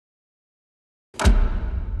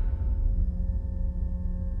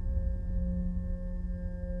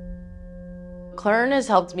CLRN has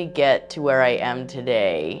helped me get to where I am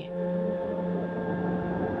today.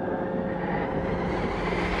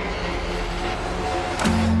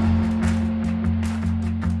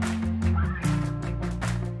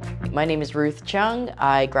 My name is Ruth Chung.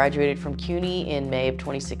 I graduated from CUNY in May of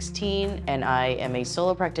 2016, and I am a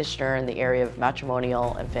solo practitioner in the area of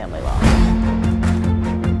matrimonial and family law.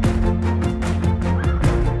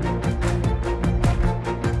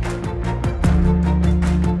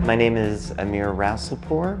 My name is Amir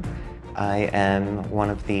Rasulpour. I am one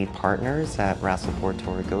of the partners at Rasulpour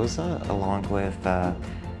Torregoza, along with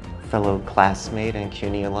fellow classmate and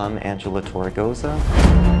CUNY alum Angela Torregoza.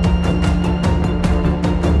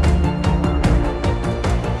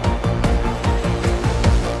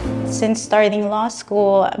 Since starting law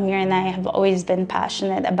school, Amir and I have always been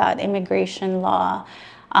passionate about immigration law,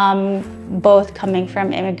 both coming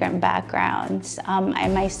from immigrant backgrounds. I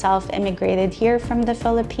myself immigrated here from the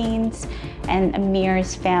Philippines, and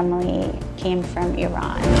Amir's family came from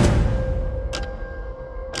Iran.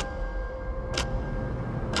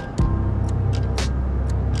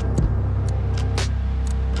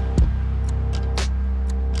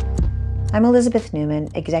 I'm Elizabeth Newman,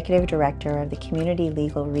 Executive Director of the Community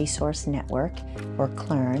Legal Resource Network, or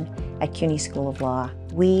CLRN, at CUNY School of Law.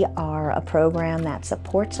 We are a program that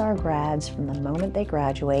supports our grads from the moment they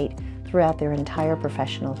graduate throughout their entire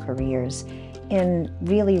professional careers in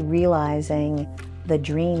really realizing the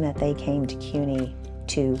dream that they came to CUNY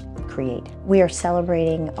to create. We are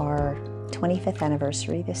celebrating our 25th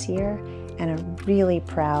anniversary this year and are really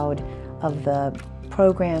proud of the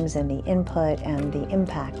programs and the input and the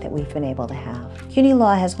impact that we've been able to have. CUNY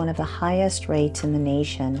Law has one of the highest rates in the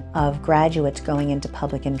nation of graduates going into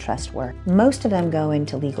public interest work. Most of them go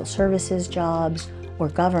into legal services jobs or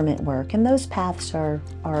government work, and those paths are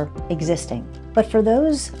existing. But for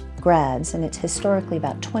those grads, and it's historically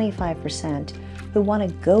about 25%, who want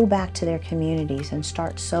to go back to their communities and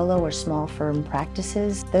start solo or small firm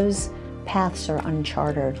practices, those paths are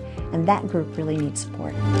uncharted, and that group really needs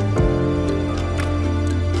support.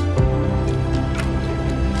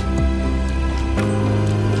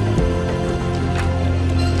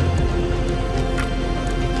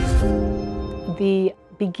 The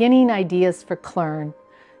beginning ideas for CLRN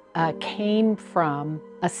came from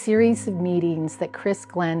a series of meetings that Chris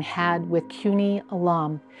Glenn had with CUNY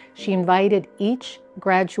alum. She invited each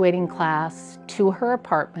graduating class to her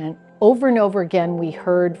apartment. Over and over again, we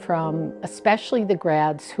heard from especially the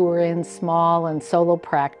grads who were in small and solo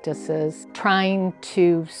practices, trying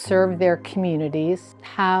to serve their communities,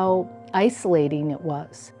 how isolating it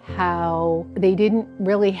was, how they didn't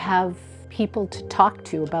really have people to talk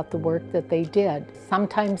to about the work that they did.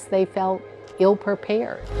 Sometimes they felt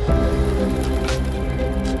ill-prepared.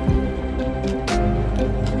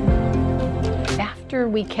 After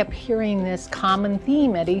we kept hearing this common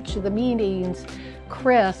theme at each of the meetings,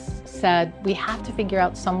 Chris said, we have to figure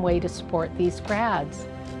out some way to support these grads.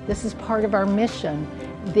 This is part of our mission.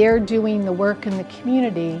 They're doing the work in the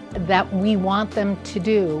community that we want them to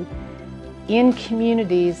do in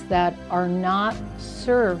communities that are not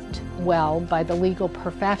served well by the legal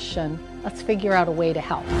profession. Let's figure out a way to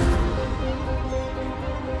help.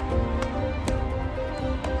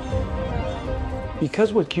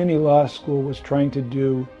 Because what CUNY Law School was trying to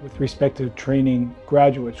do with respect to training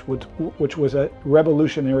graduates, which was a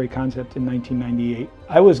revolutionary concept in 1998,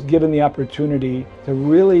 I was given the opportunity to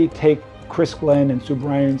really take Chris Glenn and Sue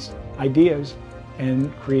Bryant's ideas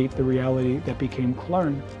and create the reality that became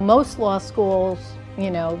CLRN. Most law schools,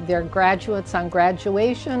 they're graduates on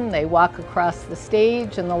graduation, they walk across the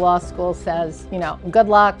stage and the law school says, good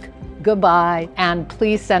luck, goodbye, and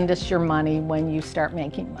please send us your money when you start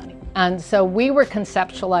making money. And so we were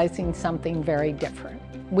conceptualizing something very different.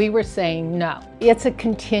 We were saying, no, it's a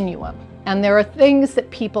continuum. And there are things that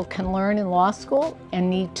people can learn in law school and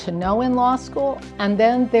need to know in law school. And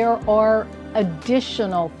then there are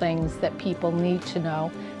additional things that people need to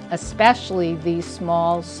know, especially these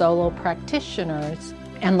small solo practitioners.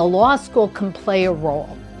 And the law school can play a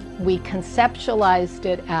role. We conceptualized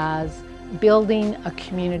it as building a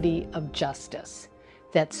community of justice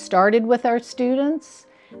that started with our students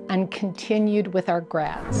and continued with our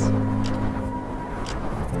grads.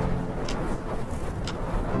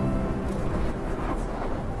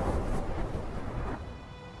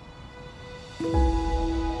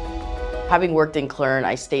 Having worked in CLRN,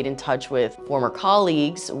 I stayed in touch with former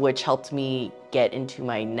colleagues, which helped me get into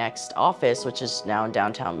my next office, which is now in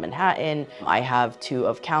downtown Manhattan. I have 2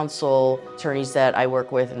 of counsel attorneys that I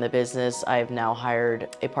work with in the business. I've now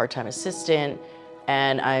hired a part-time assistant,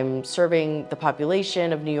 and I'm serving the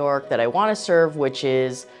population of New York that I want to serve, which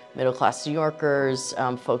is middle-class New Yorkers,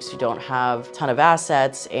 folks who don't have a ton of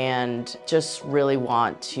assets and just really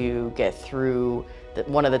want to get through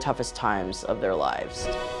one of the toughest times of their lives.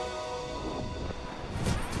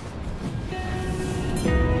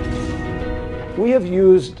 We have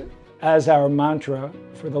used as our mantra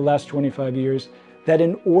for the last 25 years that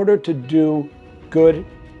in order to do good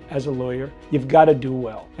as a lawyer, you've got to do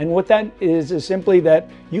well. And what that is simply that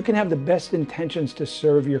you can have the best intentions to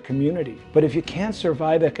serve your community, but if you can't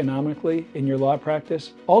survive economically in your law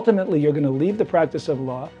practice, ultimately you're going to leave the practice of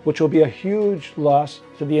law, which will be a huge loss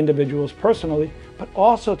to the individuals personally, but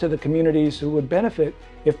also to the communities who would benefit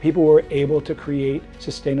if people were able to create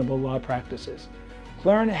sustainable law practices.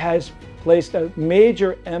 CLRN has placed a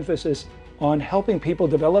major emphasis on helping people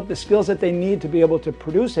develop the skills that they need to be able to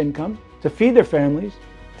produce income, to feed their families,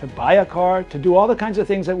 to buy a car, to do all the kinds of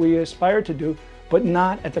things that we aspire to do, but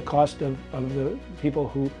not at the cost of the people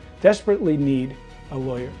who desperately need a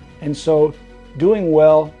lawyer. And so doing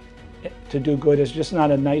well to do good is just not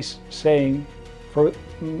a nice saying. For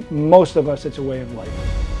most of us, it's a way of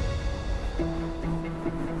life.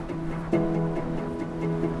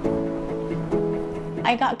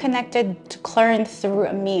 I got connected to CLRN through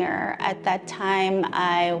Amir. At that time,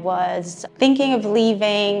 I was thinking of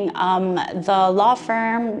leaving the law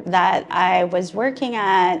firm that I was working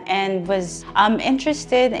at and was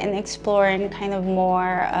interested in exploring kind of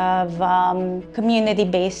more of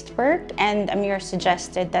community-based work. And Amir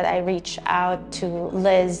suggested that I reach out to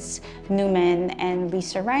Liz Newman and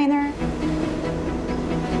Lisa Reiner.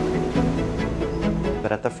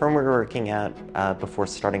 But at the firm we were working at before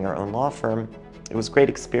starting our own law firm, it was a great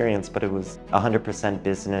experience, but it was 100%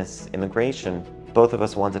 business immigration. Both of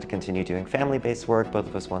us wanted to continue doing family-based work, both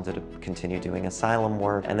of us wanted to continue doing asylum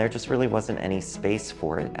work, and there just really wasn't any space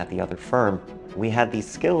for it at the other firm. We had these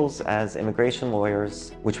skills as immigration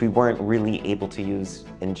lawyers, which we weren't really able to use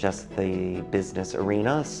in just the business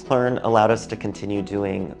arena. CLRN allowed us to continue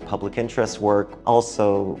doing public interest work,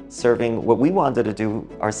 also serving what we wanted to do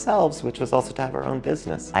ourselves, which was also to have our own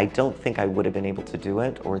business. I don't think I would have been able to do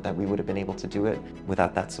it, or that we would have been able to do it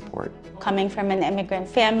without that support. Coming from an immigrant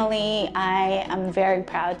family, I am very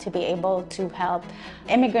proud to be able to help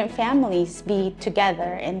immigrant families be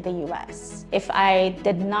together in the U.S. If I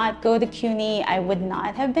did not go to CUNY, I would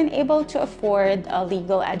not have been able to afford a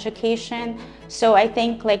legal education. So I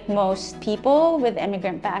think, like most people with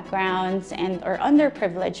immigrant backgrounds and or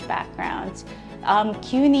underprivileged backgrounds,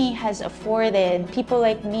 CUNY has afforded people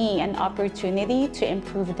like me an opportunity to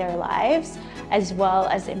improve their lives as well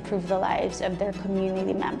as improve the lives of their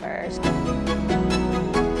community members.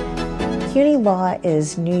 CUNY Law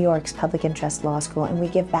is New York's public interest law school, and we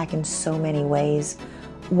give back in so many ways.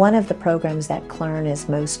 One of the programs that CLRN is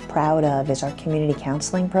most proud of is our community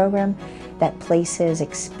counseling program that places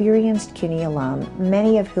experienced CUNY alum,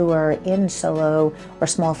 many of who are in solo or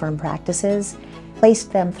small firm practices,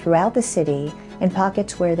 placed them throughout the city in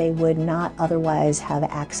pockets where they would not otherwise have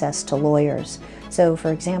access to lawyers. So,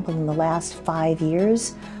 for example, in the last 5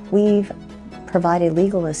 years, we've provided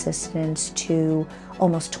legal assistance to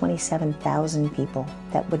almost 27,000 people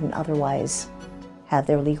that wouldn't otherwise have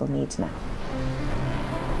their legal needs met.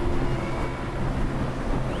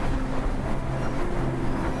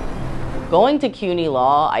 Going to CUNY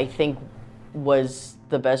Law, I think, was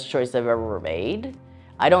the best choice I've ever made.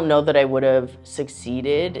 I don't know that I would have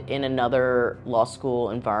succeeded in another law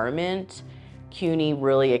school environment. CUNY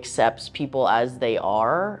really accepts people as they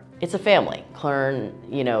are. It's a family.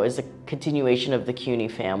 CLRN, is a continuation of the CUNY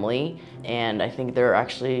family, and I think they're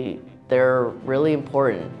a really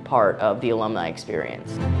important part of the alumni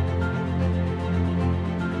experience.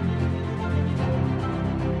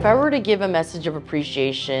 If I were to give a message of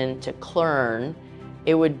appreciation to CLRN,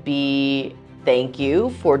 it would be thank you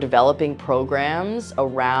for developing programs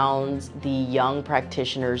around the young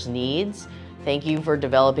practitioners' needs. Thank you for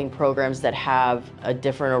developing programs that have a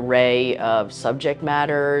different array of subject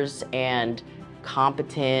matters and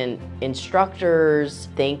competent instructors.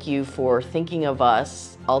 Thank you for thinking of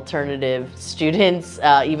us, alternative students,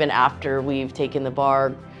 even after we've taken the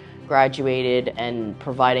bar, graduated, and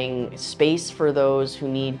providing space for those who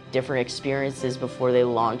need different experiences before they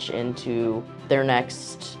launch into their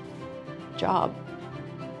next job,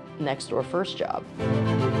 next or first job.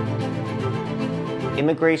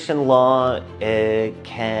 Immigration law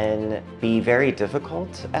can be very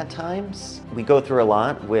difficult at times. We go through a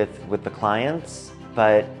lot with the clients,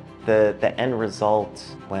 but the end result,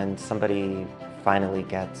 when somebody finally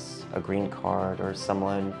gets a green card or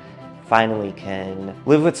someone finally can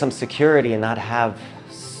live with some security and not have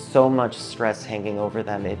so much stress hanging over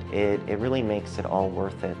them, it really makes it all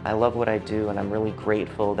worth it. I love what I do, and I'm really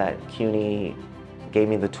grateful that CUNY gave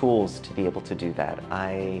me the tools to be able to do that.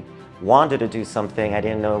 I wanted to do something, I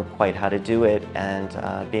didn't know quite how to do it,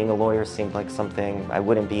 and being a lawyer seemed like something I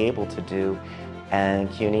wouldn't be able to do.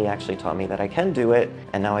 And CUNY actually taught me that I can do it,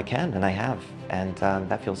 and now I can, and I have, and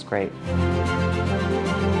that feels great.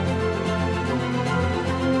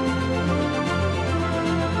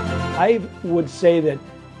 I would say that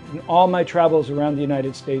in all my travels around the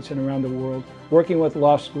United States and around the world, working with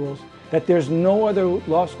law schools, that there's no other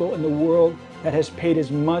law school in the world that has paid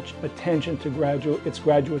as much attention to its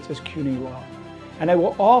graduates as CUNY Law. And I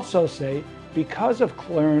will also say, because of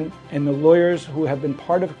CLRN and the lawyers who have been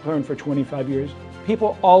part of CLRN for 25 years,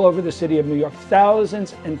 people all over the city of New York,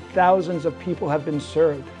 thousands and thousands of people have been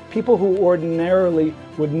served. People who ordinarily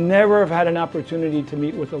would never have had an opportunity to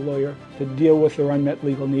meet with a lawyer to deal with their unmet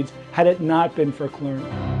legal needs had it not been for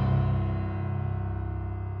CLRN.